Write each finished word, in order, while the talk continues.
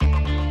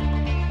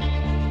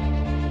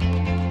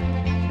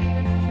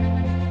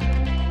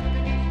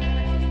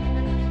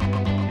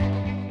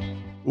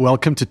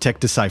Welcome to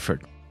Tech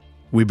Deciphered.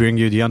 We bring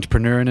you the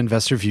entrepreneur and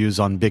investor views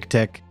on big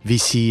tech,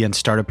 VC, and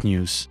startup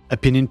news,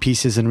 opinion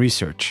pieces, and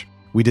research.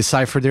 We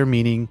decipher their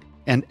meaning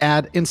and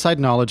add inside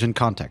knowledge and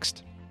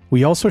context.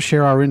 We also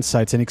share our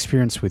insights and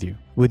experience with you,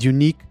 with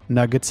unique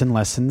nuggets and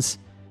lessons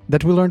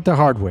that we learned the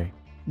hard way.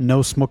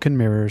 No smoke and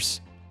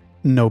mirrors,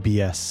 no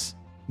BS.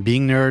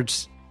 Being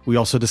nerds, we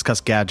also discuss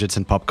gadgets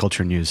and pop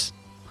culture news.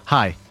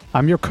 Hi,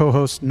 I'm your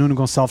co-host Nuno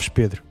Gonçalves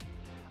Pedro,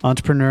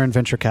 entrepreneur and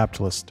venture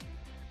capitalist,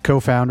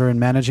 co-founder and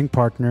managing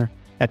partner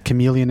at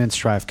Chameleon and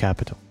Strive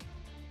Capital.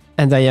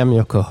 And I am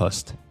your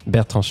co-host,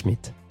 Bertrand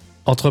Schmidt,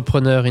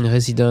 entrepreneur in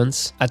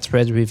residence at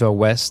Red River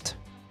West,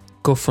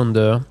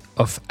 co-founder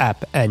of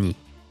App Annie.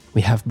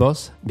 We have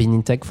both been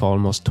in tech for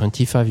almost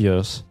 25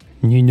 years.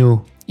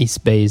 Nuno is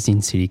based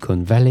in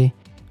Silicon Valley,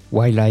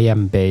 while I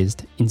am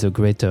based in the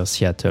greater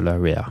Seattle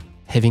area,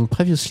 having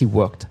previously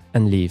worked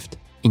and lived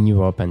in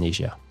Europe and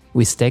Asia.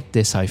 With Tech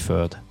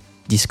Deciphered,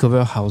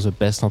 discover how the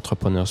best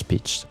entrepreneurs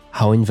pitch,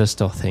 how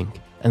investors think,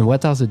 and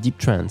what are the deep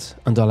trends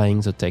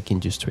underlying the tech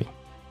industry.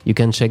 You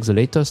can check the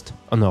latest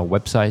on our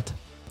website,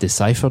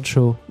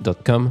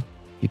 decipheredshow.com.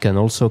 You can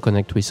also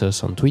connect with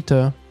us on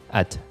Twitter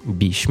at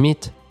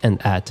bschmidt and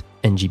at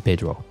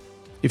ngpedro.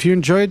 If you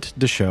enjoyed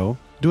the show,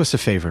 do us a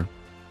favor.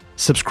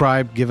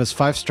 Subscribe, give us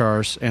 5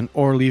 stars, and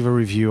or leave a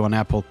review on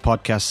Apple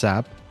Podcasts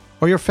app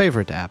or your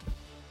favorite app.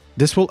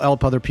 This will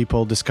help other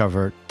people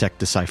discover Tech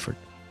Deciphered.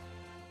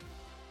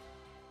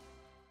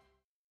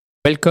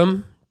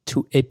 Welcome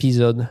to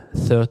episode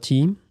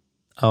 30,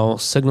 our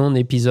second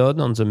episode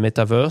on the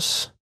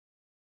metaverse.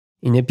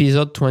 In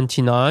episode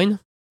 29,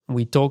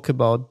 we talk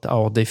about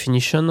our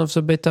definition of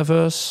the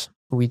metaverse.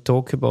 We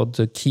talk about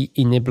the key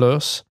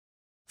enablers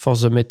for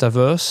the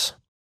metaverse.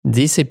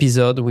 This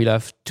episode will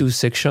have 2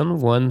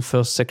 sections. One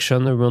first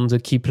section around the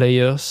key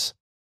players,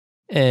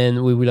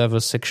 and we will have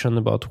a section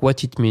about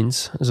what it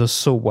means, the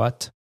so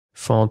what,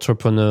 for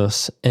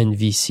entrepreneurs and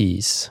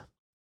VCs.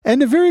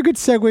 And a very good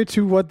segue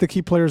to what the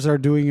key players are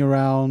doing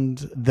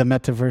around the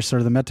metaverse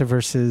or the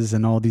metaverses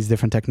and all these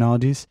different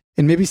technologies.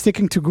 And maybe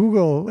sticking to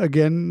Google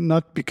again,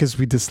 not because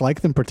we dislike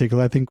them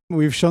particularly. I think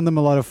we've shown them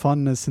a lot of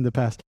fondness in the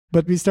past.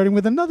 But we starting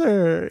with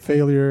another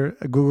failure,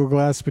 Google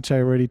Glass, which I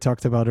already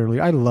talked about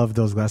earlier. I love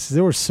those glasses.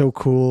 They were so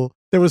cool.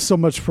 There was so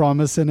much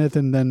promise in it,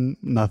 and then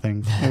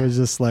nothing. It was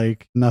just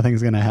like,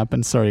 nothing's going to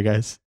happen. Sorry,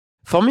 guys.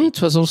 For me,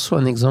 it was also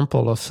an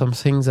example of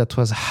something that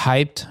was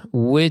hyped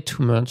way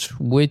too much,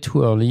 way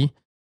too early,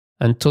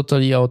 and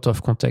totally out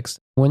of context.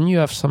 When you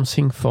have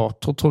something for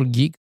total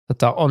geeks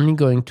that are only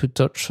going to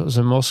touch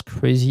the most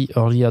crazy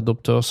early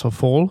adopters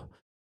of all,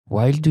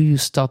 why do you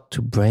start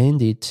to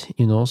brand it,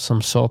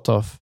 some sort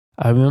of...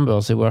 I remember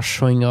they were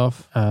showing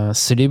off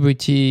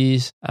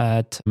celebrities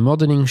at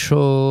modeling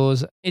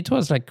shows. It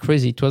was like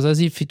crazy. It was as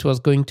if it was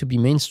going to be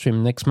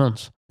mainstream next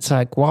month. It's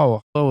like,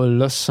 wow, a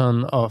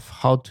lesson of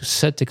how to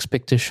set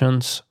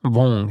expectations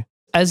wrong.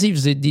 As if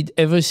they did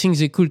everything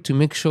they could to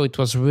make sure it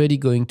was really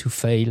going to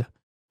fail,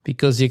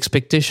 because the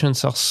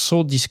expectations are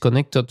so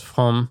disconnected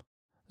from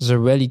the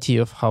reality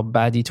of how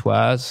bad it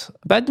was.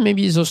 Bad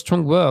maybe is a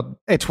strong word.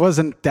 It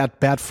wasn't that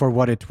bad for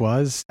what it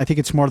was. I think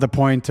it's more the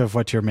point of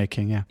what you're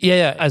making, yeah.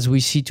 Yeah, as we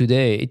see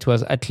today, it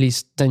was at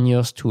least 10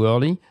 years too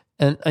early.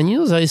 And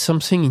there is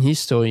something in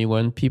history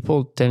when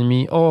people tell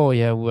me, oh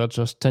yeah, we're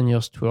just 10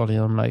 years too early.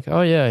 I'm like,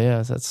 oh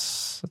yeah,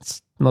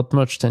 that's not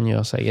much 10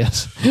 years, I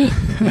guess.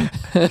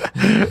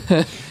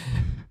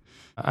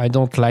 I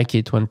don't like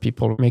it when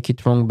people make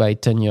it wrong by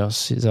 10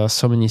 years. There are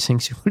so many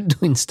things you will do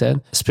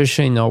instead,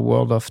 especially in our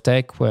world of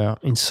tech, where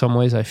in some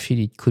ways I feel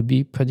it could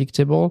be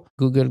predictable.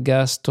 Google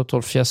Glass,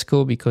 total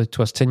fiasco because it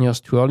was 10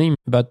 years too early,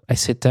 but I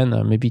say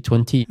 10, maybe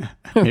 20.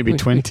 Maybe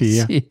 20,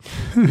 yeah.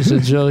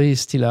 The jury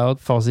is still out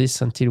for this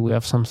until we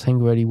have something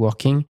really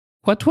working.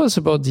 What was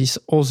about this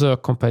other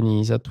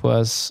company that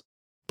was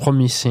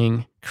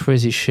promising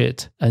crazy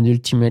shit and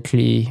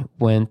ultimately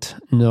went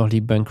nearly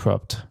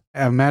bankrupt?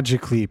 A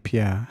Magic Leap,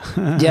 yeah.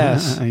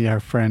 Yes. Yeah, our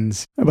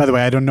friends. By the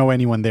way, I don't know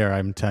anyone there.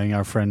 I'm telling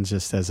our friends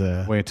just as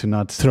a way to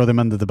not throw them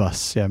under the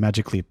bus. Yeah,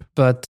 Magic Leap.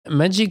 But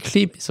Magic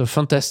Leap is a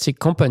fantastic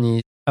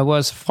company. I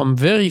was from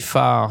very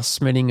far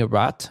smelling a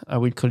rat. I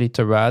will call it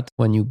a rat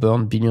when you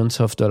burn billions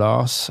of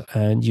dollars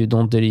and you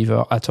don't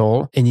deliver at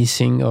all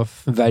anything of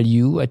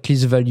value, at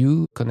least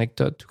value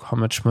connected to how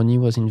much money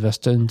was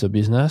invested in the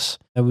business.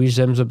 I wish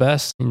them the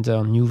best in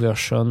their new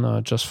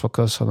version, just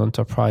focus on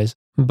enterprise.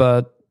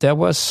 But there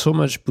was so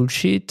much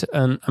bullshit,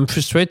 and I'm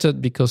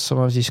frustrated because some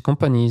of these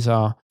companies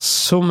are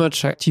so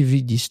much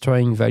actively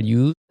destroying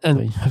value, and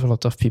you have a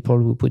lot of people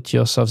who put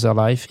years of their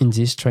life in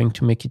this trying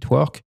to make it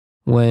work,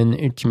 when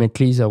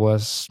ultimately there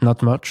was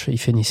not much,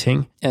 if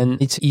anything.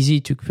 And it's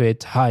easy to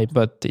create hype,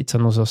 but it's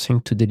another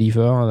thing to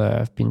deliver.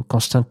 I've been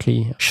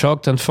constantly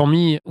shocked. And for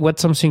me,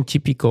 what's something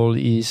typical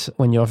is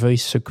when you're very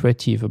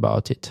secretive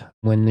about it.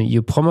 When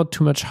you promote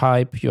too much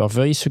hype, you are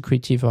very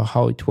secretive of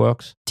how it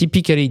works.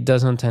 Typically, it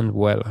doesn't end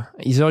well.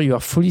 Either you are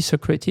fully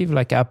secretive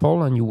like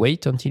Apple and you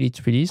wait until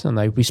it's released, and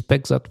I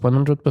respect that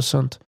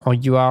 100%, or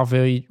you are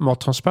very more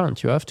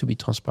transparent. You have to be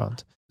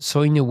transparent.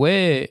 So in a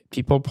way,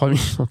 people probably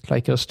don't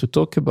like us to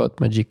talk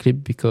about Magic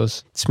Leap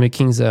because it's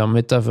making their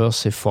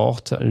metaverse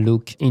effort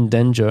look in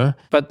danger.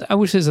 But I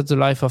would say that the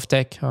life of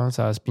tech, there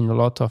has been a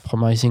lot of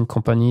promising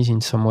companies in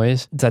some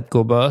ways that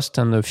go bust.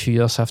 And a few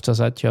years after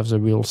that, you have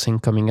the real thing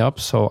coming up.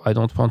 So I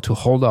don't want to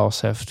hold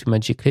ourselves to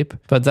Magic Leap.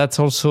 But that's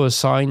also a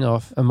sign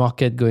of a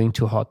market going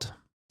too hot.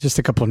 Just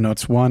a couple of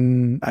notes.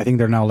 One, I think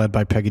they're now led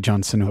by Peggy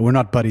Johnson. We're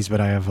not buddies, but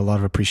I have a lot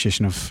of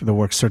appreciation of the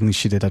work certainly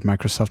she did at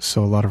Microsoft.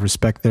 So a lot of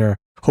respect there.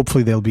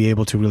 Hopefully they'll be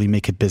able to really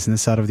make a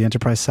business out of the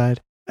enterprise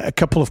side. A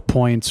couple of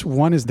points.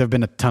 One is there have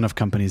been a ton of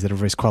companies that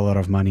have raised quite a lot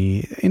of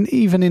money,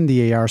 even in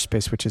the AR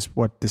space, which is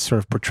what this sort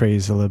of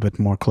portrays a little bit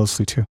more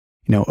closely to.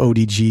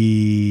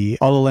 ODG,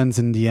 HoloLens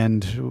in the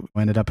end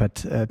ended up at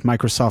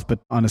Microsoft, but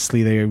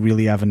honestly, they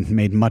really haven't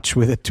made much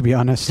with it, to be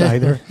honest,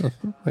 either.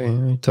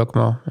 We talk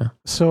more. Yeah.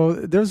 So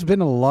there's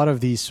been a lot of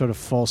these sort of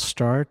false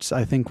starts.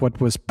 I think what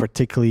was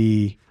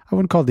particularly, I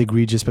wouldn't call it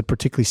egregious, but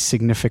particularly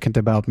significant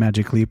about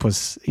Magic Leap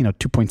was,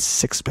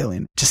 $2.6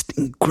 billion. Just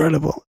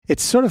incredible. It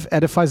sort of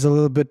edifies a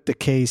little bit the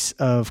case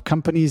of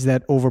companies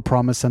that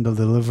overpromise and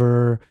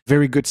deliver,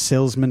 very good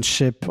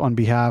salesmanship on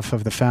behalf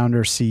of the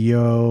founder,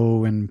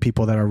 CEO, and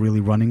people that are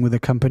really running with the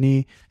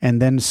company.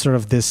 And then sort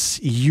of this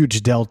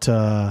huge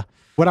delta,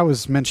 what I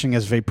was mentioning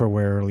as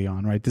vaporware early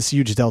on, right? This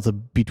huge delta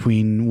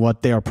between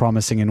what they are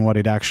promising and what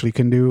it actually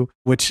can do,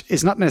 which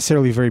is not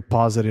necessarily very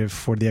positive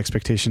for the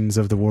expectations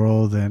of the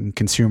world and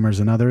consumers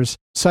and others.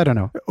 So I don't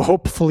know.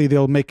 Hopefully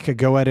they'll make a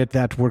go at it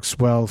that works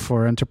well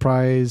for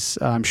enterprise.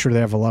 I'm sure they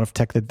have a lot of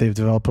tech that they've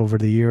developed over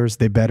the years.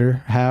 They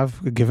better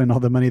have, given all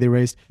the money they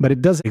raised. But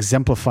it does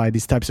exemplify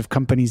these types of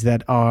companies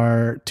that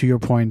are, to your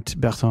point,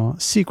 Bertrand,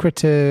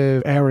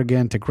 secretive,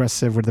 arrogant,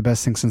 aggressive, we're the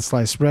best thing since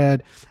sliced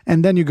bread.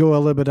 And then you go a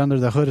little bit under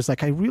the hood. It's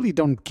like, I really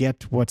don't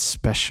get what's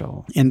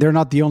special. And they're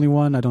not the only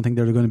one. I don't think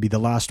they're going to be the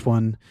last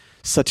one.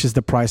 Such is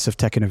the price of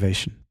tech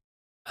innovation.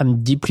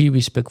 I'm deeply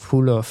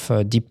respectful of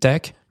deep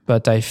tech.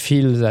 But I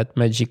feel that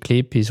Magic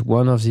Leap is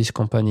one of these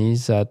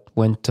companies that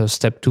went a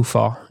step too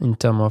far in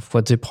terms of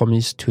what they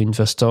promised to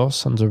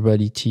investors and the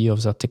reality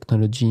of their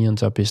technology and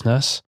their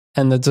business.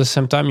 And at the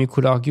same time, you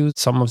could argue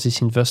some of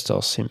these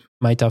investors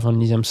might have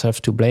only themselves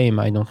to blame.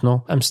 I don't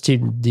know. I'm still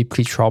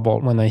deeply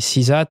troubled when I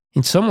see that.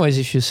 In some ways,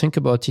 if you think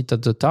about it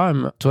at the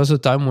time, it was a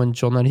time when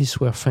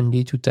journalists were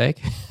friendly to tech,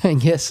 I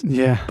guess.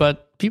 Yeah.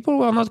 But people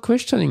were not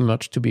questioning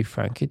much, to be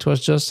frank. It was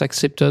just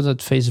accepted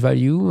at face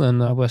value,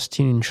 and I was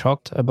still in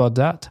shock about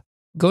that.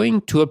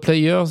 Going to a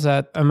player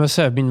that I must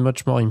say I've been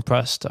much more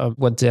impressed of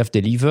what they have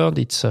delivered,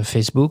 it's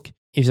Facebook.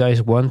 If there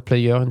is one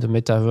player in the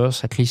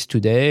metaverse, at least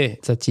today,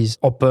 that is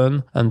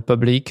open and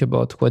public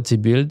about what they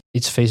build,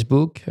 it's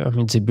Facebook.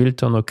 They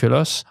built on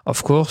Oculus,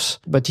 of course,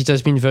 but it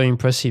has been very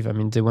impressive.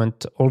 They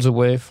went all the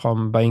way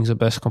from buying the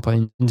best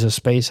company in the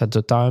space at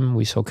the time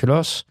with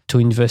Oculus to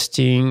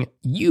investing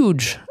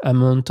huge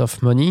amount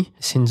of money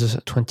since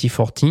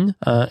 2014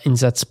 in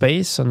that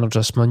space, and not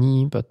just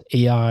money, but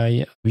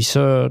AI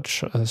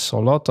research, so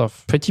a lot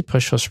of pretty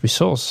precious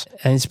resource.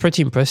 And it's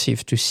pretty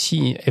impressive to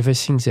see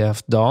everything they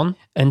have done.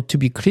 And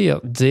to be clear,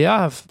 they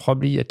have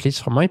probably, at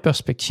least from my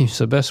perspective,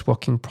 the best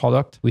working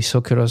product with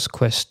Oculus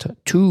Quest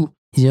 2.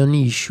 The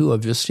only issue,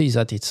 obviously, is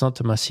that it's not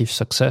a massive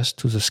success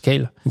to the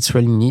scale. It's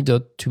really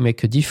needed to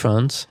make a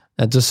difference.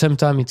 At the same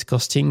time, it's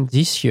costing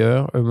this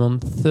year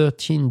around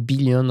 13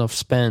 billion of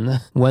spend,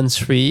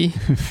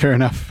 1-3. Fair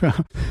enough.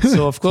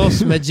 So, of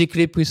course, Magic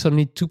Leap with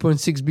only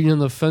 2.6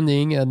 billion of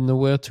funding and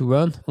nowhere to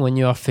run. When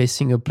you are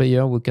facing a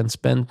player who can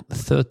spend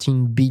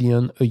 13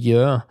 billion a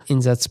year in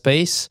that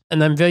space.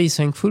 And I'm very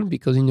thankful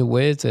because in a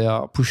way they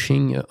are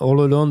pushing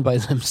all alone by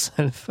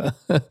themselves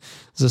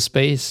the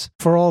space.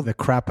 For all the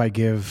crap I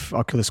give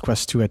Oculus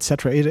Quest 2,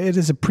 etc., it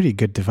is a pretty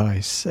good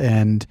device.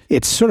 And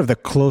it's sort of the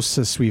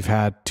closest we've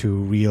had to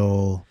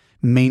real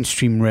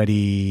mainstream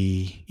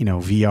ready,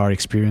 VR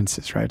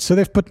experiences, right? So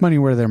they've put money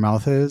where their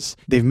mouth is.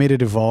 They've made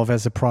it evolve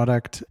as a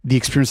product. The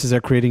experiences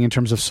they're creating in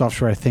terms of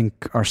software, I think,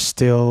 are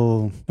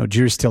still,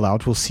 jury's still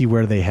out. We'll see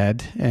where they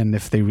head and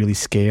if they really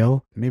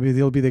scale. Maybe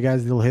they'll be the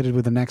guys that'll hit it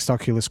with the next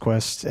Oculus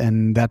Quest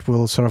and that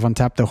will sort of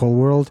untap the whole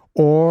world.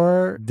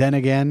 Or then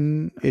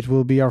again, it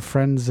will be our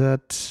friends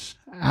at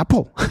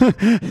Apple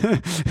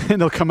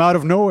and they'll come out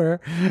of nowhere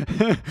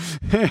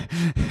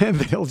and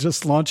they'll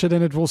just launch it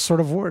and it will sort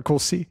of work. We'll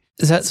see.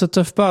 That's a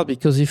tough part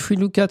because if we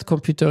look at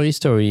computer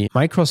history,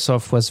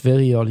 Microsoft was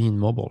very early in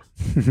mobile.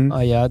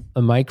 I had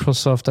a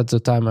Microsoft at the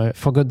time, I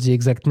forgot the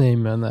exact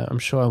name and I'm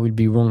sure I will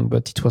be wrong,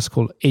 but it was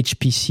called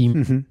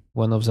HPC.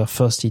 One of the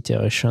first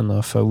iteration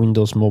of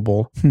Windows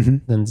Mobile.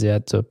 Then they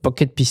had the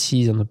Pocket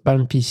PCs and the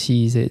Palm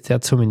PCs. They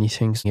had so many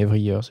things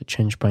every year, they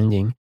changed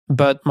branding.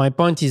 But my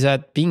point is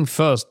that being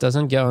first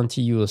doesn't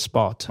guarantee you a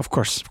spot. Of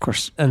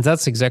course. And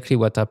that's exactly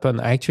what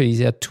happened. Actually,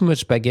 they had too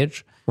much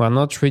baggage. We're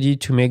not ready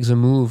to make the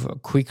move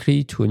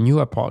quickly to a new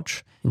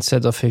approach.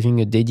 Instead of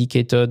having a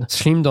dedicated,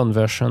 slimmed-down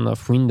version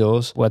of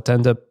Windows, what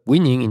ended up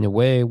winning in a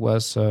way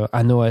was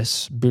an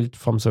OS built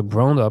from the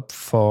ground up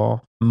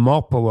for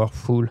more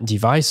powerful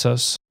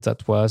devices.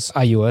 That was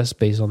iOS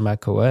based on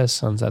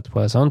macOS, and that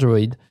was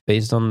Android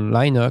based on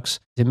Linux.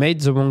 They made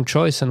the wrong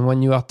choice, and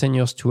when you are 10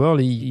 years too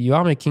early, you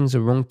are making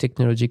the wrong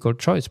technological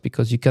choice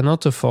because you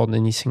cannot afford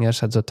anything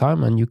else at the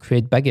time, and you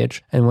create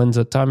baggage. And when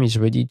the time is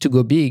ready to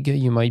go big,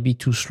 you might be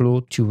too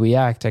slow to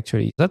react,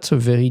 actually. That's a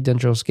very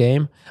dangerous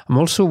game. I'm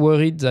also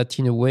worried that,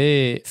 in a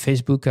way,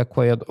 Facebook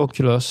acquired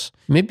Oculus,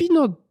 maybe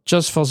not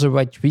just for the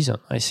right reason.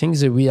 I think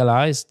they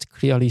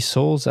clearly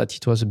saw that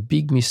it was a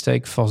big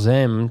mistake for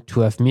them to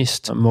have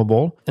missed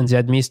mobile, and they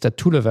had missed at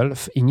 2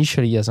 levels,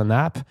 initially as an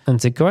app, and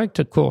they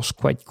corrected course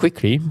quite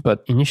quickly,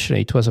 but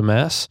initially it was a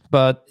mess.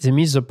 But they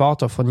missed the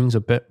part of owning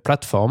the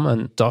platform,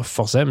 and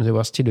for them, they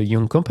were still a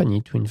young company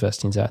to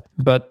invest in that.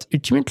 But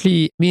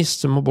ultimately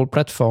missed the mobile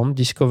platform,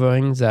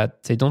 discovering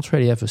that they don't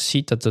really have a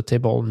seat at the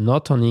table,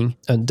 not owning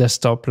a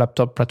desktop,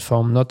 laptop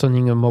platform, not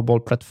owning a mobile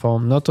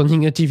platform, not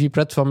owning a TV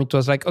platform. It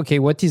was like, okay,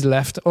 what is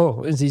left?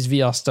 Oh, this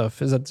VR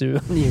stuff. Is that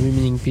the only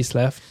remaining piece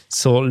left?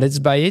 So let's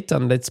buy it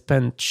and let's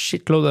spend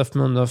shitload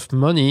of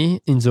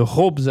money in the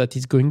hope that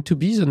it's going to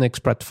be the next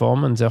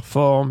platform, and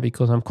therefore,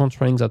 because I'm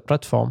controlling that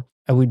platform,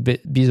 I will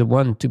be the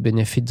one to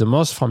benefit the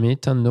most from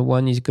it, and no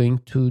one is going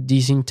to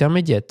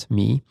disintermediate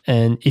me.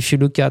 And if you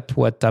look at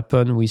what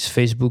happened with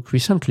Facebook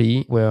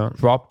recently, where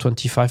dropped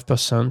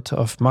 25%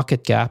 of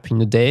market cap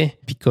in a day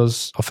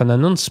because of an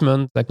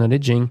announcement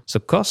acknowledging the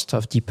cost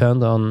of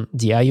depend on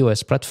the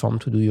iOS platform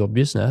to do your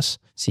business.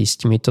 They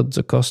estimated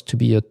the cost to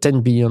be a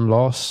 10 billion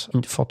loss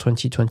for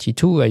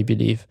 2022, I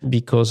believe,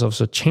 because of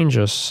the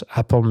changes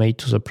Apple made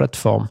to the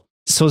platform.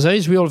 So there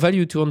is real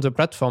value to own the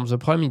platform. The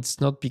problem is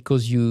not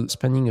because you're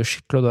spending a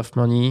shitload of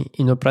money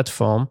in a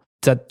platform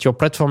that your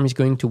platform is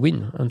going to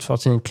win.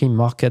 Unfortunately,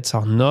 markets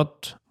are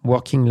not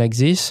working like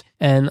this.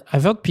 And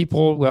I've heard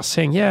people who are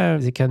saying, yeah,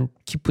 they can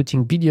keep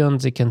putting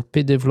billions, they can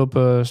pay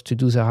developers to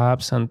do their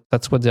apps, and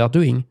that's what they are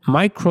doing.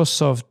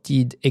 Microsoft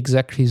did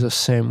exactly the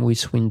same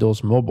with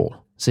Windows Mobile.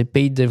 They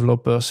paid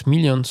developers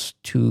millions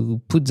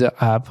to put their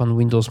app on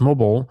Windows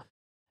Mobile,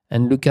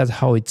 and look at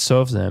how it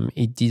served them.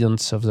 It didn't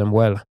serve them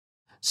well.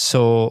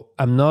 So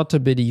I'm not a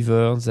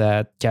believer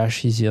that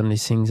cash is the only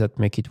thing that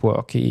make it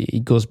work.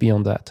 It goes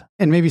beyond that.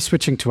 And maybe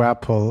switching to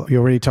Apple, you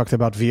already talked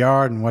about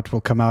VR and what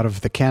will come out of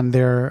the can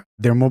there.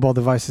 Their mobile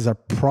devices are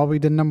probably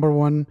the number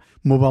one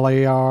mobile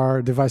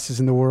AR devices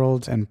in the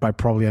world. And by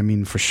probably, I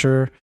mean for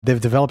sure.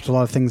 They've developed a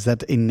lot of things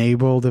that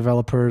enable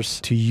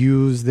developers to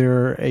use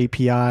their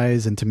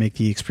APIs and to make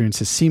the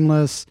experiences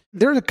seamless.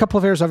 There are a couple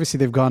of areas. Obviously,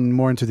 they've gone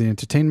more into the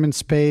entertainment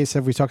space,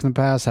 as we talked in the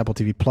past, Apple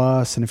TV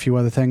Plus and a few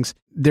other things.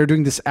 They're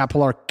doing this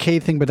Apple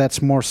Arcade thing, but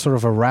that's more sort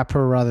of a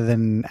wrapper rather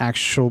than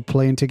actual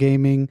play into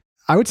gaming.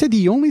 I would say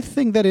the only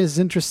thing that is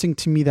interesting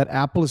to me that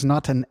Apple is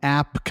not an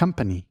app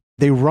company.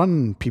 They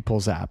run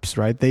people's apps,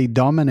 right? They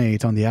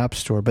dominate on the App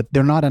Store, but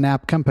they're not an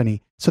app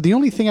company. So the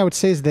only thing I would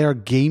say is their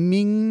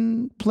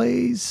gaming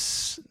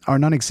plays are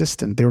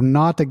non-existent. They're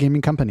not a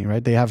gaming company,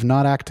 right? They have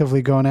not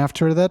actively gone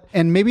after that.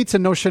 And maybe it's a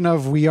notion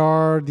of we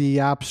are the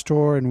App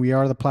Store and we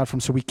are the platform,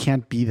 so we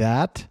can't be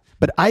that.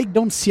 But I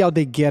don't see how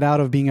they get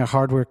out of being a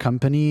hardware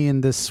company in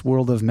this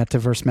world of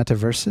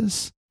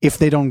metaverses if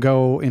they don't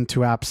go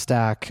into app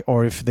stack,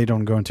 or if they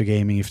don't go into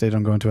gaming, if they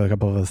don't go into a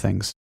couple of other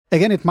things.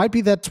 Again, it might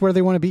be that's where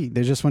they want to be.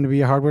 They just want to be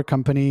a hardware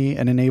company,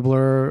 an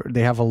enabler.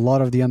 They have a lot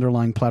of the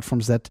underlying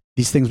platforms that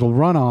these things will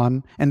run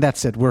on, and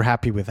that's it. We're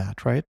happy with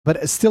that, right? But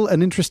it's still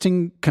an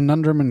interesting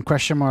conundrum and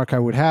question mark I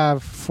would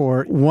have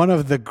for one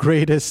of the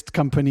greatest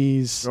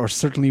companies, or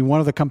certainly one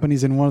of the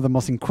companies in one of the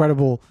most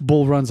incredible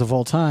bull runs of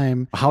all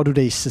time. How do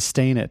they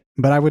sustain it?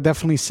 But I would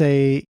definitely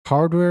say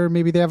hardware,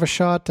 maybe they have a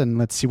shot, and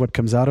let's see what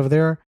comes out of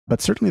there. But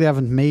certainly they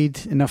haven't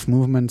made enough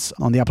movements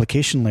on the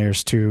application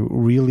layers to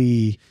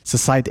really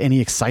suscite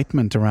any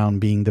excitement around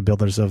being the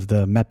builders of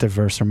the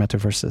metaverse or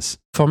metaverses.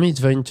 For me, it's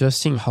very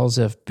interesting how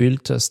they've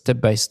built a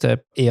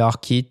step-by-step AR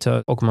kit,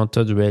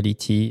 augmented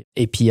reality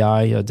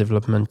API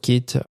development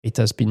kit. It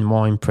has been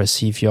more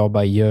impressive year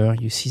by year.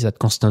 You see that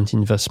constant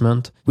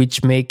investment,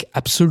 which make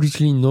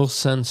absolutely no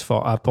sense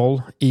for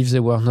Apple if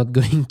they were not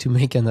going to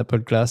make an Apple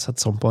Glass at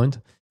some point.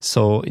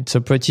 So it's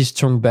a pretty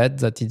strong bet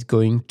that it's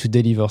going to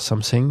deliver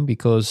something,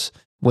 because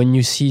when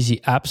you see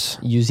the apps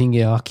using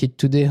ARKit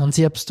today on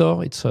the App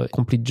Store, it's a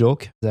complete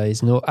joke. There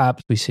is no app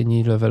with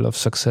any level of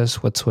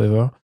success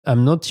whatsoever.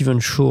 I'm not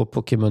even sure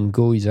Pokemon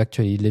Go is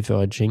actually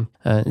leveraging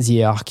the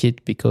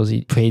ARKit because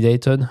it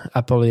predated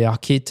Apple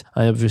ARKit.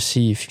 And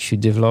obviously, if you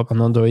develop an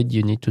Android,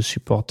 you need to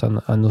support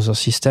another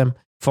system.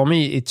 For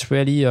me, it's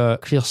really a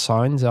clear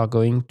sign they are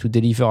going to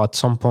deliver at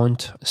some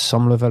point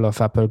some level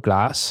of Apple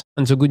Glass.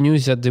 And the good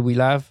news is that they will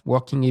have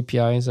working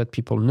APIs that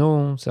people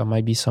know. There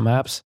might be some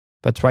apps.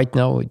 But right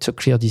now, it's a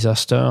clear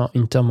disaster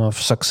in terms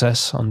of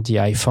success on the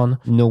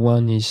iPhone. No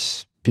one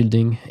is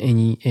building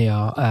any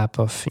AR app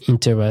of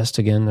interest,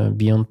 again,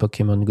 beyond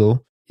Pokemon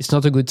Go. It's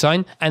not a good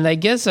sign. And I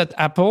guess that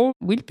Apple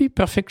will be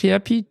perfectly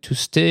happy to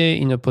stay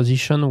in a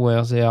position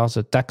where they are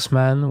the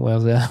taxman, where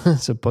they are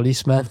the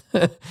policeman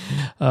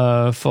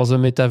for the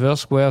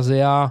metaverse, where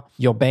they are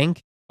your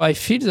bank. I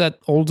feel that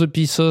all the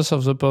pieces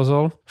of the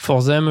puzzle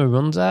for them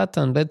around that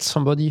and let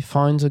somebody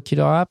find the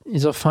killer app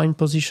is a fine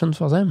position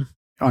for them.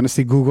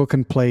 Honestly, Google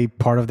can play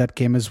part of that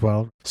game as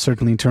well,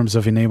 certainly in terms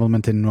of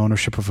enablement and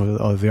ownership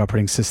of the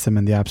operating system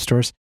and the app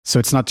stores. So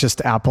it's not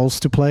just Apple's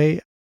to play.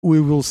 We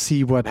will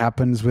see what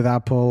happens with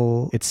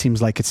Apple. It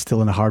seems like it's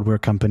still in a hardware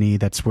company.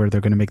 That's where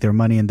they're going to make their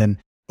money. And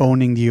then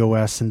owning the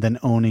OS and then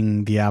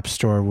owning the App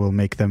Store will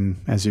make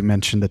them, as you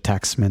mentioned, the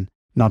taxman.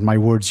 Not my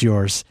words,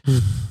 yours.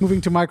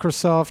 Moving to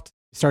Microsoft,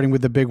 starting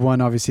with the big one,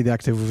 obviously the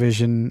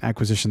Activision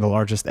acquisition, the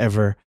largest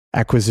ever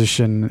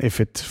acquisition, if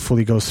it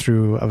fully goes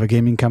through, of a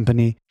gaming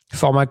company.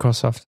 For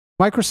Microsoft.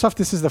 Microsoft,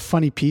 this is the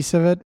funny piece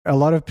of it. A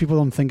lot of people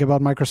don't think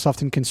about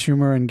Microsoft in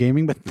consumer and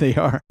gaming, but they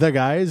are the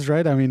guys,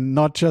 right? I mean,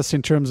 not just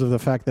in terms of the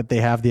fact that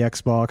they have the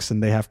Xbox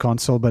and they have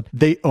console, but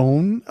they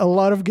own a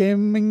lot of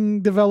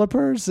gaming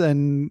developers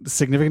and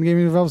significant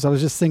gaming developers. I was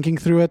just thinking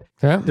through it.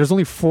 Yeah. There's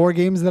only 4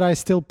 games that I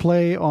still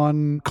play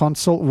on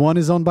console. One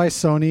is owned by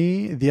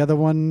Sony. The other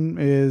one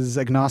is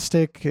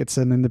agnostic. It's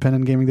an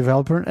independent gaming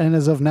developer. And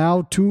as of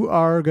now, 2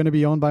 are going to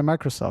be owned by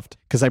Microsoft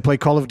because I play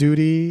Call of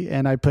Duty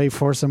and I play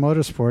Forza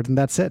Motorsport, and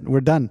that's it. We're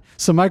done.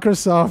 So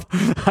Microsoft,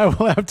 I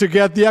will have to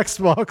get the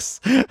Xbox.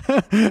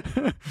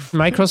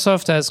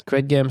 Microsoft has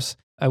great games.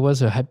 I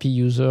was a happy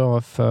user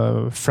of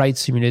Flight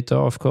Simulator,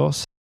 of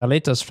course. The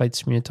latest Flight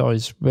Simulator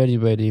is really,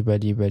 really,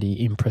 really,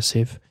 really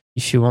impressive.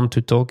 If you want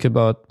to talk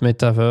about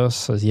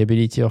metaverse, the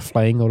ability of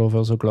flying all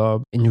over the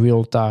globe in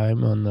real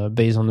time and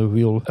based on the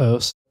real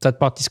Earth,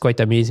 that part is quite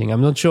amazing.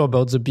 I'm not sure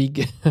about the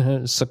big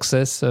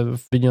success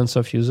of billions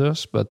of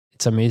users, but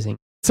it's amazing.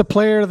 It's a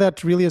player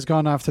that really has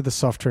gone after the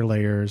software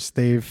layers.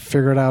 They've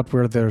figured out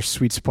where their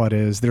sweet spot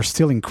is. They're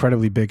still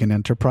incredibly big in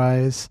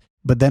enterprise.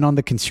 But then on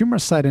the consumer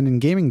side and in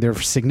gaming, they're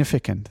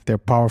significant. They're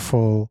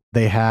powerful.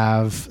 They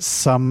have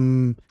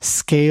some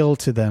scale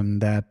to them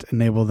that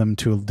enable them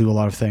to do a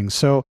lot of things.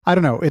 So I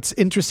don't know. It's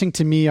interesting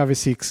to me,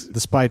 obviously,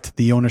 despite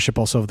the ownership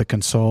also of the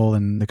console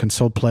and the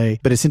console play.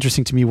 But it's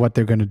interesting to me what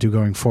they're going to do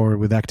going forward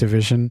with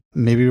Activision.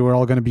 Maybe we're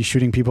all going to be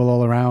shooting people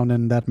all around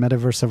in that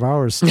metaverse of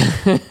ours.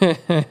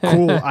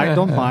 Cool. I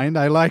don't mind.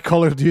 I like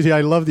Call of Duty.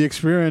 I love the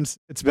experience.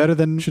 It's better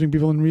than shooting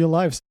people in real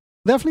lives.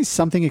 Definitely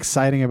something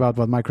exciting about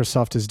what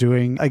Microsoft is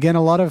doing. Again,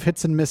 a lot of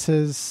hits and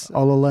misses,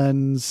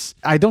 HoloLens.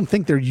 I don't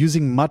think they're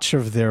using much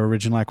of their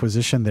original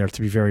acquisition there,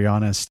 to be very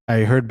honest. I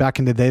heard back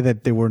in the day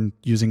that they weren't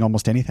using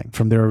almost anything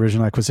from their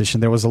original acquisition.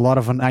 There was a lot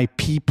of an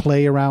IP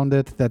play around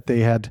it that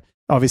they had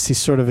obviously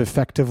sort of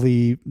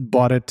effectively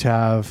bought it to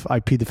have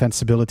IP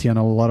defensibility on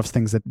a lot of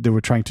things that they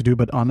were trying to do.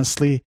 But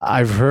honestly,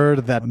 I've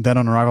heard that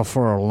on arrival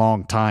for a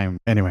long time.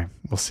 Anyway,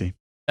 we'll see.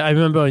 I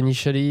remember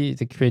initially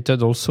they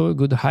created also a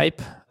good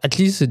hype. At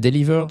least they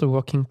delivered a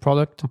working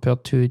product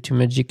compared to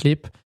Magic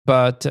Leap.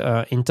 But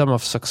in terms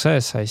of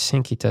success, I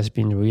think it has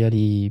been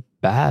really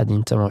bad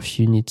in terms of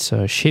units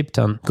shipped.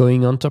 And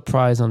going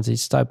enterprise on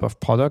this type of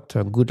product,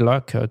 good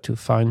luck to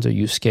find the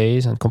use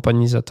case and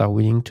companies that are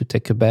willing to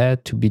take a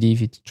bet, to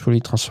believe it's truly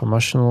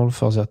transformational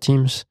for their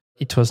teams.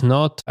 It was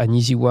not an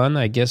easy one.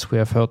 I guess we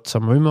have heard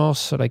some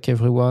rumors, like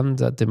everyone,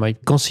 that they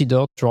might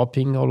consider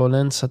dropping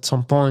HoloLens at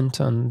some point.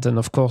 And then,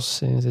 of course,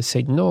 they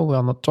said, no, we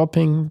are not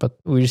dropping, but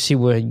we'll see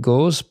where it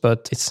goes.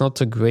 But it's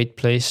not a great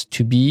place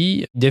to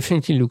be. It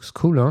definitely looks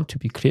cool, to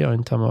be clear,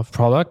 in terms of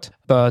product.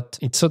 But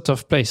it's a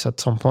tough place at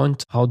some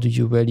point. How do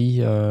you really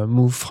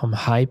move from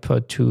hype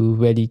to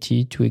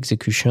reality to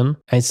execution?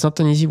 And it's not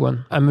an easy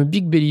one. I'm a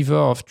big believer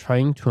of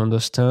trying to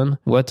understand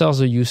what are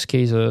the use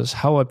cases,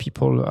 how are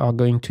people are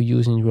going to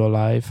use in real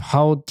life,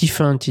 how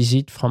different is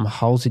it from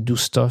how they do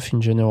stuff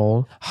in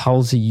general,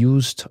 how they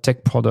used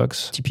tech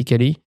products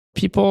typically.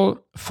 People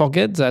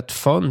forget that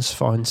phones,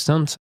 for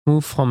instance,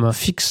 move from a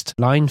fixed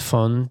line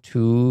phone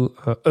to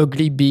an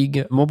ugly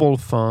big mobile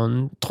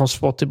phone,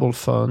 transportable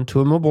phone,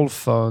 to a mobile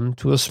phone,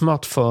 to a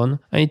smartphone,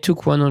 and it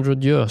took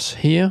 100 years.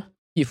 Here,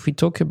 if we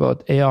talk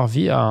about AR,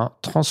 VR,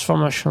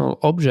 transformational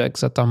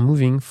objects that are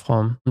moving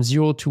from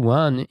 0 to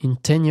 1 in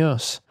 10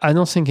 years, I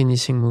don't think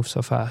anything moves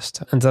so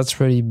fast. And that's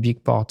really a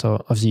big part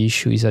of the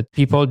issue, is that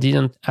people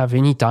didn't have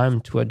any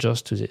time to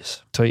adjust to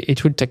this. So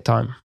it will take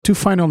time. 2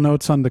 final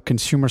notes on the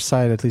consumer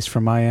side, at least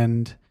from my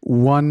end.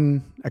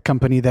 One, a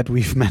company that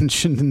we've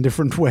mentioned in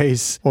different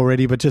ways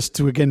already, but just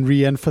to again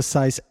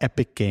re-emphasize,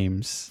 Epic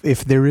Games.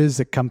 If there is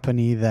a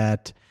company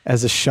that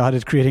has a shot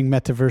at creating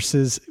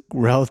metaverses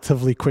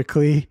relatively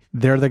quickly,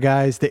 they're the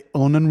guys. They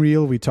own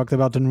Unreal. We talked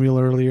about Unreal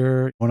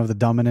earlier, one of the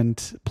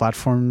dominant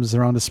platforms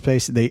around the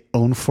space. They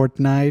own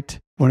Fortnite,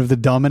 one of the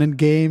dominant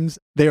games.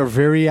 They are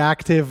very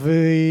active.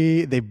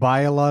 They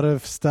buy a lot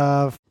of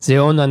stuff. They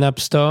own an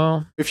app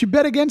store. If you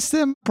bet against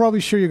them,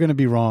 probably sure you're going to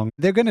be wrong.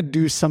 They're going to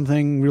do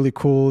something really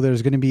cool.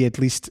 There's going to be, at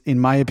least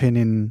in my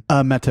opinion, a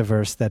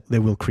metaverse that they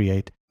will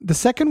create. The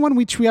second one,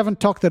 which we haven't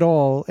talked at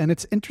all, and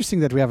it's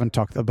interesting that we haven't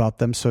talked about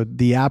them, so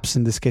the apps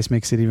in this case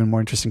makes it even more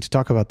interesting to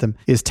talk about them,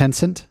 is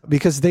Tencent,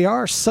 because they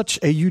are such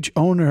a huge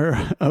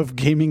owner of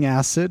gaming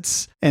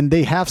assets, and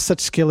they have such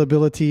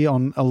scalability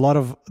on a lot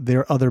of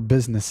their other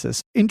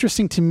businesses.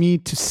 Interesting to me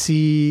to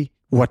see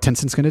what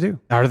Tencent's going to do.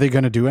 Are they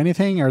going to do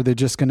anything? Are they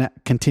just going to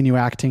continue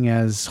acting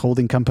as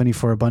holding company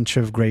for a bunch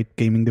of great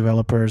gaming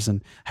developers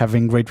and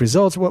having great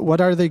results?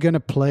 What are they going to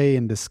play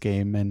in this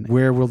game, and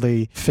where will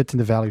they fit in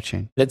the value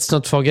chain? Let's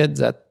not forget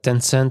that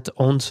Tencent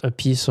owns a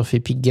piece of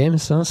Epic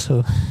Games,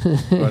 so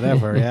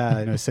whatever.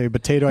 Yeah, I say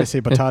potato, I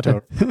say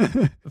potato.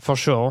 For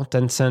sure,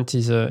 Tencent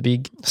is a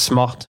big,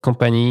 smart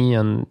company,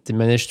 and they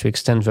managed to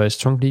extend very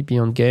strongly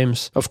beyond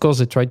games. Of course,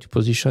 they try to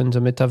position the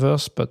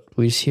metaverse, but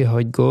we'll see how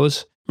it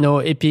goes. No,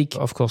 Epic,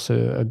 of course,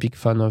 a big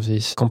fan of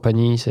this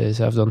company. They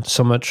have done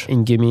so much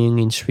in gaming,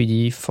 in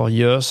 3D for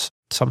years.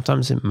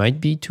 Sometimes it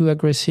might be too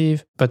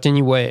aggressive. But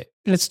anyway,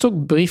 let's talk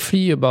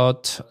briefly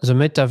about the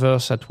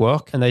metaverse at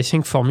work. And I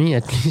think for me,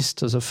 at least,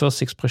 the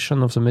first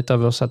expression of the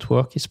metaverse at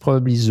work is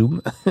probably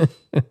Zoom.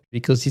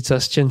 Because it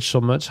has changed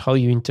so much how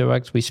you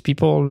interact with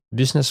people,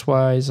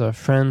 business-wise,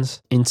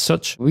 friends, in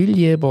such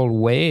reliable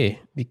way.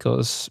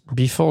 Because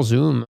before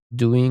Zoom,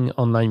 doing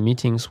online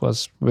meetings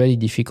was really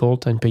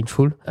difficult and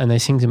painful. And I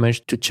think they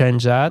managed to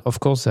change that. Of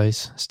course, there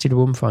is still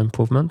room for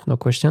improvement, no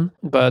question.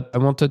 But I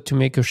wanted to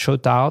make a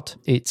shout out.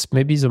 It's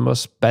maybe the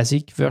most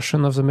basic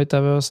version of the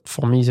metaverse.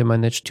 For me, they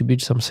managed to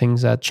build something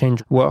that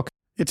changed work.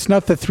 It's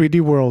not the 3D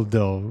world,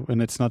 though,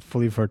 and it's not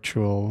fully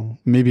virtual.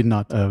 Maybe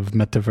not of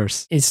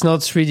metaverse. It's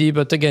not 3D,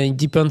 but again, it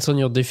depends on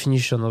your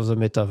definition of the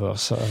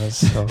metaverse.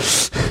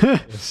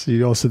 Yes,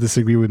 you also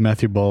disagree with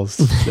Matthew Ball's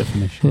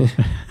definition.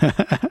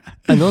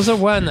 Another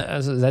one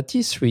that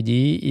is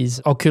 3D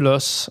is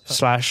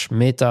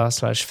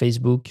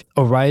Oculus/Meta/Facebook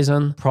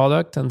Horizon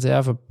product, and they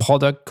have a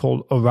product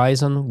called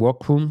Horizon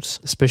Workrooms,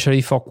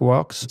 especially for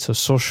works. It's a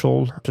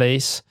social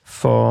place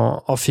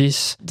for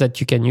office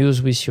that you can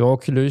use with your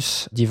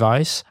Oculus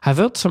device. I've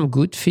heard some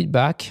good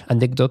feedback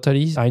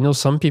anecdotally. I know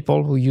some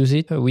people who use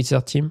it with their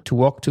team to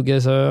work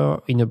together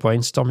in a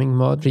brainstorming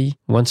mode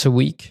once a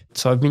week.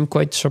 So I've been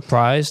quite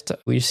surprised.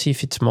 We'll see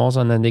if it's more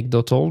than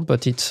anecdotal,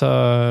 but it's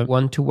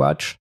one to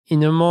watch.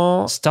 In a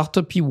more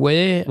startup-y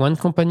way, one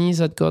company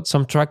that got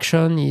some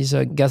traction is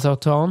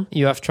GatherTown.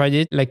 You have tried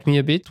it, like me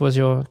a bit. What's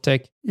your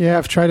take? Yeah,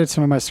 I've tried it.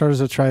 Some of my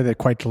starters have tried it. They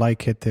quite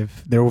like it.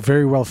 They're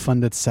very well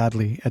funded,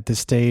 sadly, at this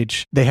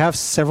stage. They have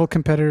several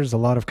competitors, a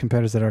lot of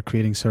competitors that are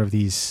creating sort of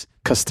these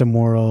custom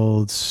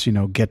worlds,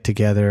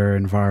 get-together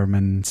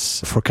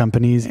environments for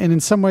companies. And in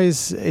some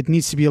ways, it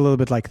needs to be a little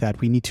bit like that.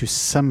 We need to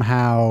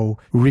somehow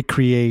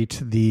recreate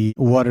the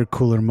water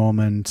cooler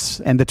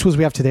moments. And the tools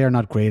we have today are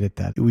not great at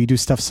that. We do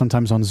stuff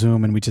sometimes on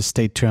Zoom and we just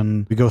stay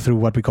tuned. We go through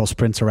what we call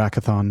sprints or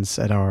hackathons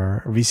at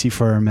our VC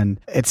firm. And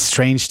it's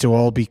strange to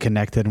all be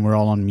connected and we're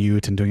all on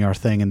mute and doing our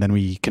thing. And then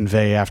we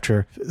convey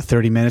after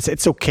 30 minutes.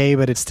 It's okay,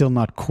 but it's still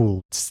not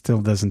cool. It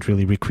still doesn't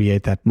really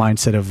recreate that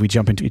mindset of we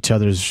jump into each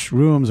other's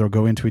rooms or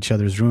go into each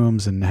other's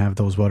rooms and have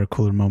those water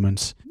cooler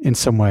moments in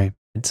some way.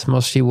 It's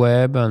mostly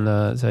web, and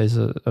there is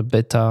a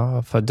beta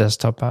of a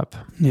desktop app.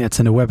 Yeah, it's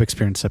in a web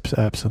experience,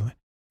 absolutely.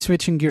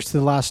 Switching gears to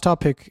the last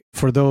topic,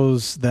 for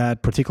those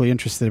that particularly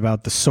interested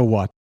about the so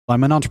what.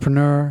 I'm an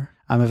entrepreneur,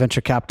 I'm a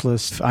venture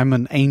capitalist, I'm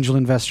an angel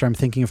investor, I'm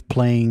thinking of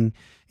playing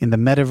in the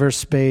metaverse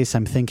space.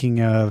 I'm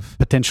thinking of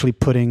potentially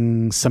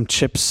putting some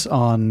chips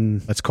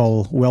on, let's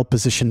call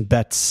well-positioned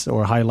bets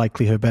or high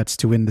likelihood bets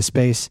to win the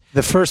space.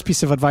 The first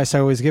piece of advice I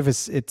always give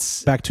is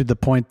it's back to the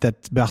point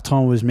that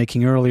Bertrand was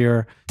making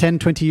earlier. 10,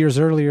 20 years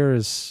earlier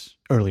is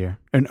earlier.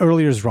 And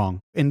earlier is wrong.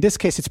 In this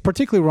case, it's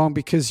particularly wrong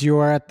because you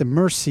are at the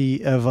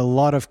mercy of a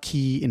lot of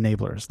key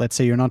enablers. Let's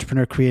say you're an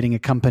entrepreneur creating a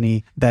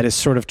company that is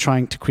sort of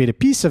trying to create a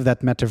piece of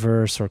that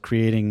metaverse or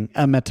creating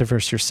a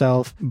metaverse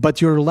yourself,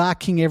 but you're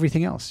lacking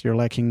everything else. You're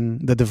lacking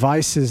the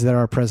devices that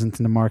are present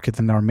in the market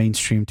and are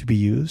mainstream to be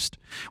used,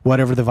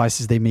 whatever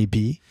devices they may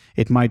be.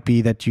 It might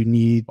be that you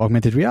need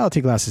augmented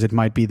reality glasses. It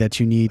might be that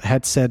you need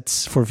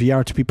headsets for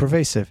VR to be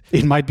pervasive.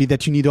 It might be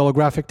that you need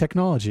holographic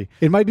technology.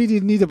 It might be that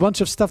you need a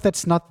bunch of stuff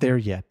that's not there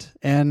yet.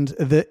 And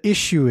the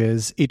issue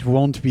is it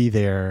won't be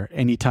there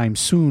anytime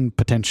soon,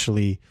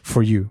 potentially,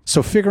 for you.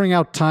 So figuring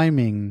out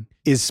timing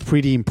is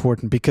pretty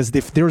important, because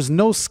if there's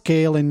no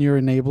scale in your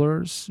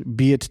enablers,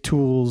 be it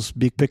tools,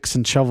 big picks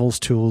and shovels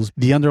tools,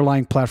 the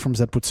underlying platforms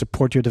that would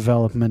support your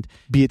development,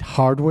 be it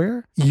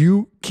hardware,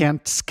 you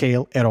can't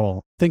scale at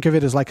all. Think of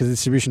it as like a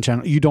distribution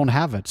channel. You don't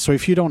have it. So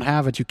if you don't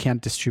have it, you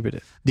can't distribute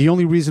it. The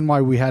only reason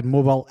why we had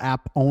mobile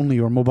app only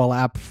or mobile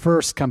app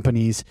first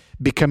companies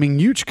becoming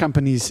huge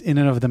companies in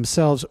and of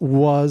themselves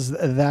was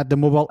that the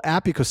mobile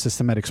app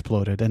ecosystem had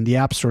exploded and the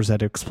app stores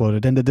had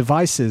exploded and the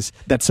devices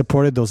that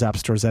supported those app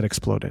stores had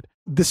exploded.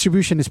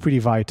 Distribution is pretty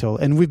vital.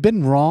 And we've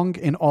been wrong,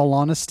 in all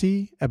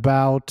honesty,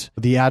 about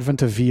the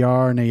advent of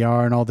VR and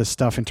AR and all this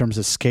stuff in terms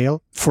of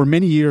scale for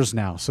many years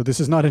now. So this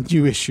is not a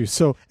new issue.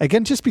 So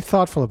again, just be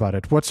thoughtful about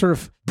it. What sort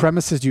of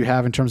premises do you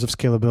have in terms of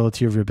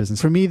scalability of your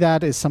business? For me,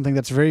 that is something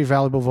that's very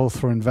valuable both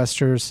for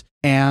investors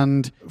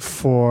and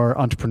for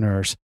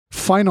entrepreneurs.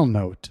 Final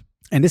note.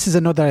 And this is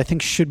a note that I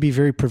think should be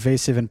very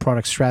pervasive in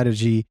product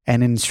strategy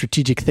and in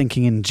strategic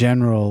thinking in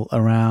general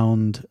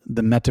around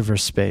the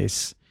metaverse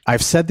space.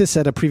 I've said this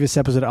at a previous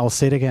episode, I'll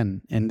say it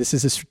again. And this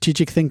is a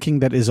strategic thinking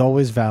that is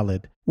always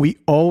valid. We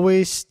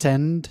always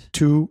tend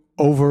to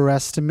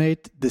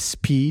overestimate the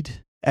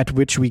speed at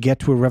which we get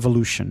to a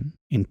revolution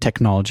in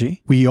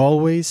technology. We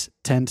always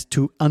tend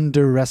to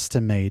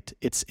underestimate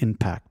its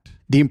impact.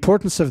 The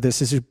importance of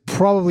this is you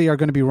probably are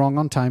going to be wrong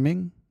on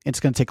timing. It's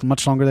going to take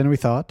much longer than we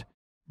thought.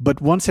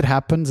 But once it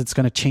happens, it's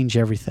going to change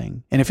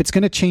everything. And if it's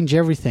going to change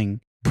everything,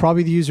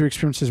 probably the user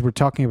experiences we're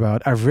talking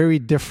about are very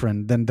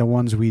different than the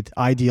ones we'd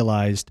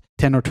idealized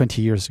 10 or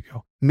 20 years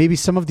ago. Maybe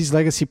some of these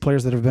legacy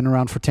players that have been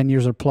around for 10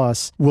 years or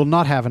plus will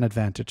not have an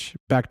advantage.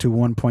 Back to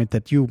one point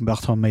that you,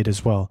 Bertrand, made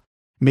as well.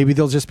 Maybe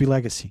they'll just be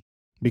legacy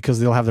because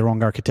they'll have the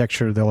wrong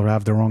architecture, they'll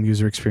have the wrong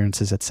user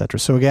experiences, etc.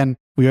 So again,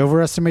 we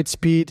overestimate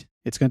speed.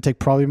 It's going to take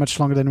probably much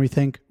longer than we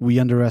think. We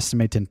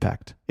underestimate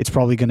impact. It's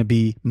probably going to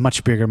be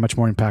much bigger, much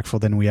more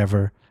impactful than we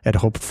ever had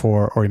hoped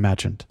for or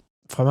imagined.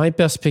 From my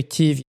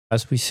perspective,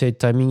 as we say,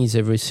 timing is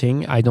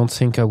everything. I don't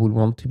think I would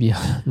want to be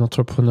an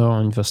entrepreneur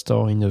or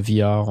investor in a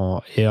VR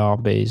or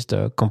AR-based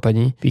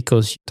company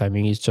because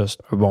timing is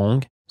just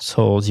wrong.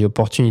 So the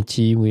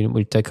opportunity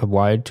will take a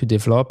while to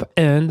develop,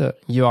 and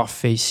you are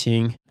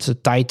facing the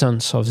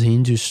titans of the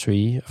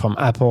industry from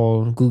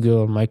Apple,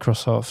 Google,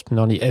 Microsoft.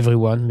 Nearly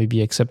everyone,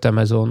 maybe except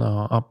Amazon,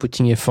 are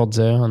putting effort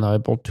there and are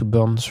able to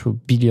burn through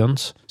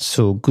billions.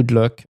 So good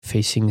luck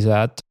facing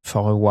that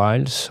for a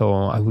while. So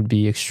I would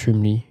be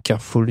extremely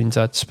careful in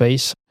that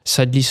space.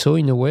 Sadly so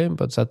in a way,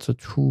 but that's a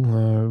true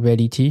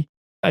reality.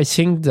 I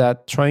think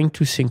that trying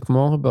to think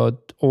more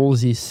about all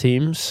these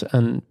themes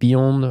and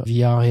beyond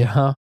VR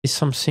AR is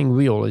something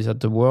real, is that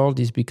the world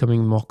is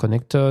becoming more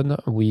connected.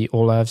 We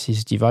all have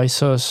these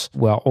devices.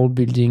 We are all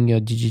building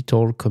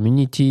digital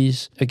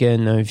communities.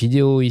 Again,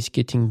 video is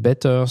getting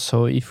better.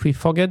 So if we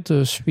forget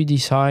the 3D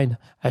side,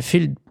 I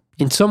feel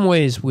in some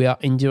ways we are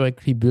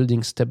indirectly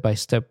building step by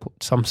step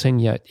something.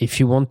 Yet, if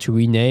you want to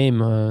rename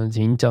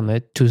the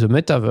internet to the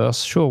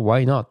metaverse, sure,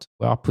 why not?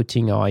 We are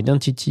putting our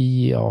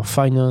identity, our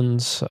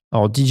finance,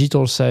 our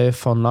digital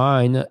self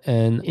online.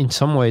 And in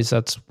some ways,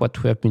 that's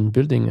what we have been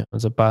building in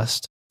the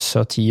past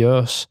 30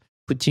 years,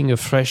 putting a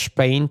fresh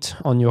paint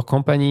on your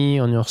company,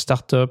 on your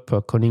startup,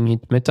 calling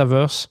it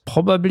metaverse,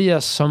 probably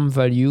has some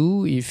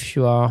value if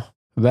you are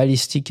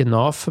realistic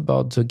enough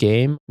about the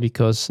game,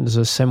 because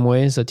the same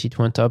way that it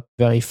went up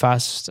very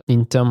fast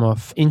in terms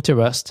of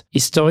interest,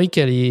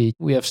 historically,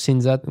 we have seen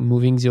that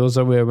moving the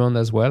other way around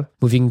as well,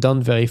 moving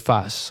down very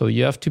fast. So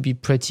you have to be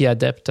pretty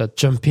adept at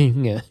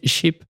jumping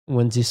ship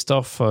when this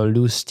stuff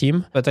lose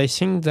steam. But I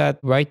think that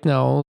right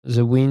now,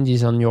 the wind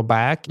is on your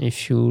back.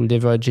 If you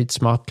leverage it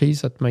smartly,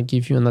 that might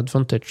give you an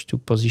advantage to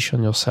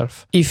position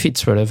yourself, if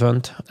it's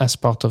relevant, as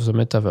part of the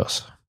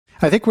metaverse.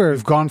 I think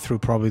we've gone through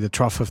probably the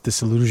trough of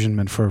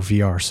disillusionment for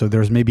VR. So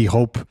there's maybe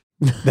hope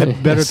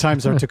that better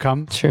times are to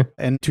come. Sure.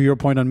 And to your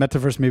point on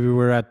metaverse, maybe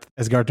we're at,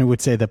 as Gartner would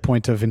say, the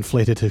point of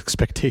inflated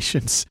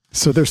expectations.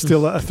 So there's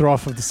still a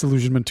trough of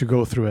disillusionment to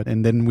go through it.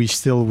 And then we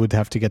still would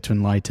have to get to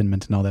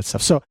enlightenment and all that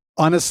stuff. So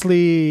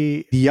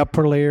honestly, the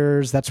upper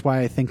layers, that's why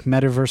I think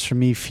metaverse for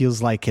me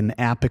feels like an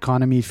app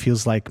economy. It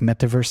feels like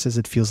metaverses.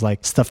 It feels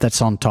like stuff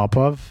that's on top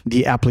of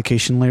the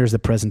application layers, the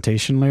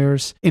presentation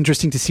layers.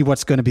 Interesting to see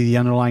what's going to be the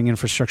underlying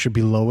infrastructure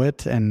below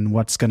it and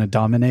what's going to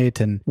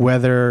dominate, and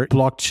whether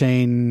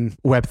blockchain,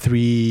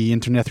 Web3,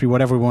 Internet 3,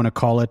 whatever we want to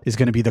call it, is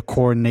going to be the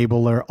core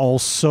enabler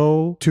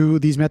also to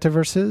these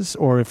metaverses,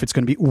 or if it's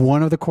going to be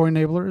one of the core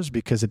enablers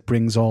because it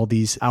brings all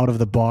these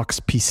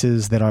out-of-the-box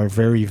pieces that are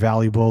very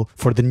valuable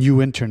for the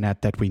new internet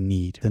that we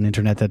need. An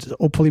internet that's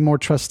hopefully more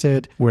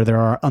trusted, where there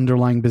are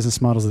underlying business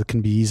models that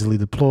can be easily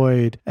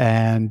deployed,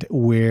 and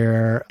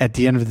where at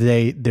the end of the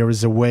day, there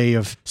is a way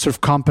of sort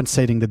of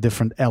compensating the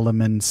different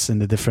elements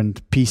and the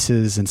different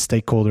pieces and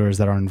stakeholders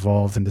that are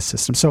involved in the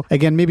system. So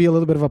again, maybe a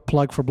little bit of a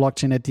plug for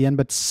blockchain at the end,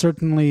 but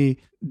certainly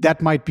that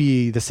might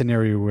be the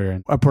scenario we're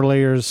in. Upper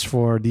layers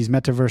for these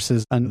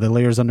metaverses and the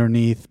layers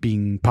underneath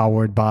being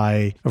powered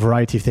by a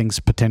variety of things,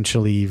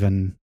 potentially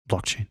even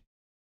blockchain.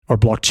 Or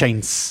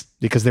blockchains,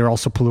 because they're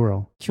also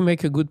plural. You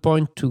make a good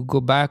point to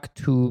go back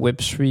to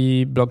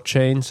Web3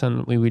 blockchains,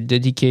 and we will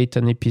dedicate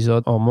an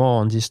episode or more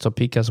on this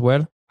topic as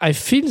well. I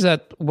feel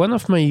that one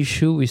of my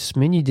issues with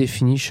many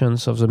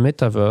definitions of the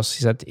metaverse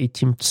is that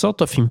it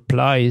sort of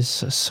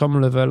implies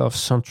some level of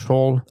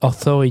central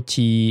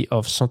authority,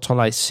 of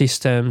centralized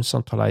system,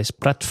 centralized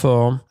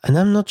platform. And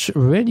I'm not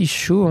really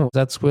sure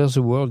that's where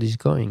the world is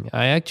going.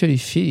 I actually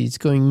feel it's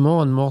going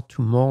more and more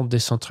to more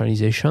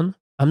decentralization.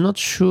 I'm not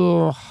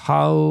sure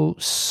how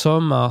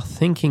some are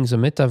thinking the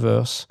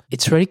metaverse.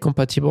 It's really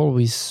compatible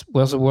with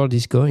where the world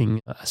is going,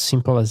 as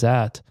simple as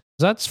that.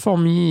 That's for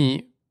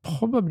me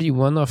probably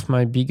one of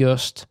my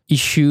biggest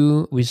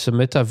issue with the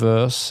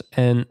metaverse.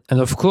 And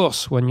of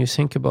course, when you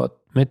think about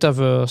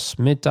metaverse,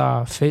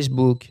 Meta,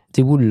 Facebook,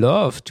 they would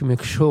love to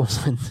make sure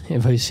that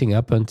everything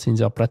happens in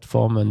their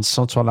platform and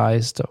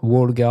centralized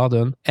walled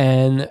garden.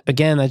 And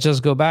again, I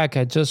just go back,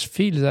 I just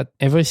feel that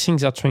everything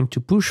they're trying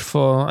to push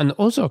for, and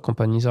other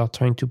companies are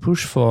trying to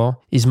push for,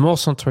 is more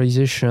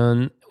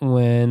centralization,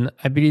 when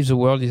I believe the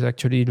world is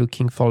actually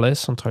looking for less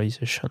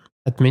centralization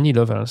at many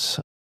levels.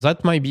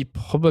 That might be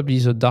probably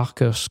the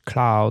darkest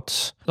cloud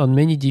on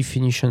many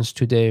definitions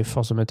today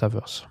for the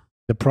metaverse.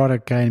 The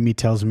product guy in me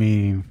tells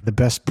me the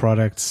best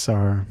products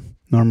are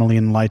normally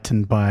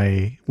enlightened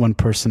by one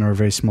person or a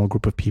very small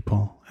group of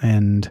people.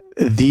 And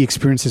the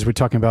experiences we're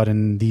talking about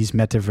in these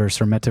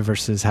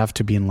metaverses have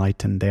to be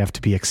enlightened. They have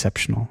to be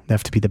exceptional. They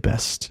have to be the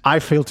best. I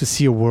fail to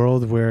see a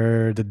world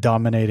where the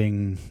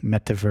dominating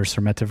metaverse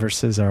or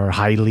metaverses are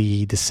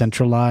highly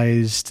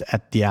decentralized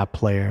at the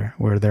app layer,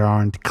 where there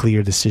aren't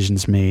clear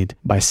decisions made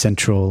by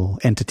central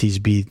entities,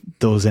 be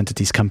those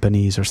entities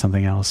companies or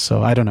something else.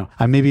 So I don't know.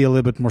 I may be a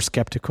little bit more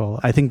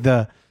skeptical. I think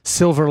the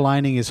silver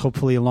lining is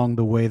hopefully along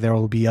the way there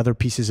will be other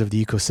pieces of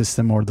the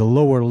ecosystem or the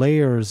lower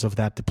layers of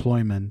that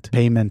deployment,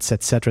 payments,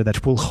 etc.,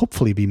 that will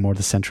hopefully be more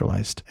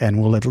decentralized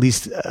and will at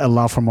least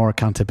allow for more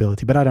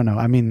accountability. But I don't know.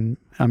 I mean,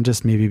 I'm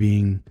just maybe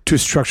being too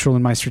structural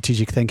in my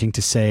strategic thinking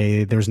to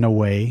say there's no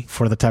way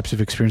for the types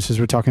of experiences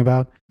we're talking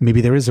about.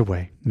 Maybe there is a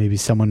way. Maybe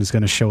someone is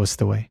going to show us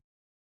the way.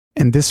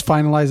 And this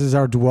finalizes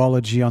our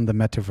duology on the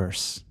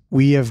metaverse.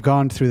 We have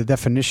gone through the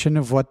definition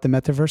of what the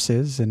metaverse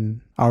is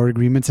and our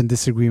agreements and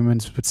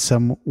disagreements with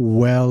some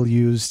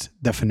well-used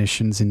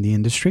definitions in the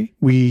industry.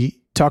 We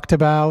talked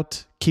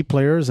about key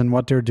players and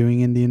what they're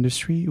doing in the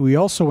industry. We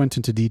also went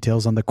into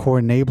details on the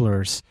core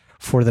enablers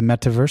for the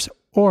metaverse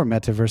or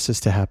metaverses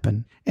to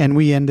happen. And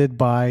we ended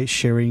by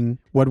sharing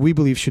what we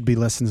believe should be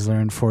lessons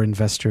learned for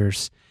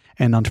investors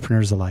and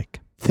entrepreneurs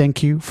alike.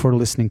 Thank you for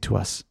listening to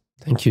us.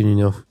 Thank you,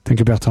 Nuno. Thank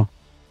you, Bertrand.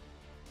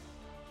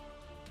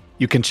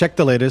 You can check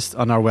the latest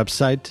on our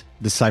website,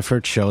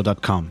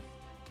 decipheredshow.com.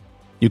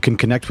 You can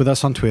connect with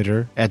us on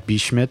Twitter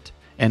 @bschmidt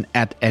and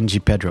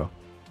 @ngpedro.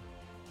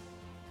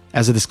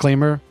 As a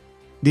disclaimer,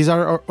 these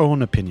are our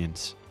own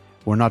opinions.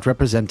 We're not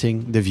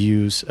representing the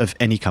views of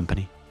any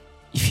company.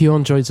 If you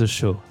enjoyed the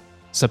show,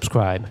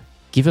 subscribe,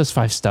 give us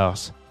 5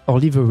 stars, or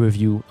leave a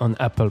review on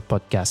Apple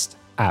Podcast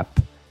app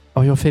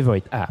or your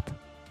favorite app,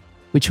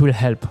 which will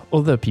help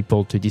other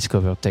people to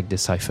discover Tech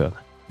Deciphered.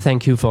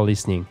 Thank you for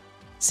listening.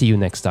 See you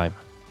next time.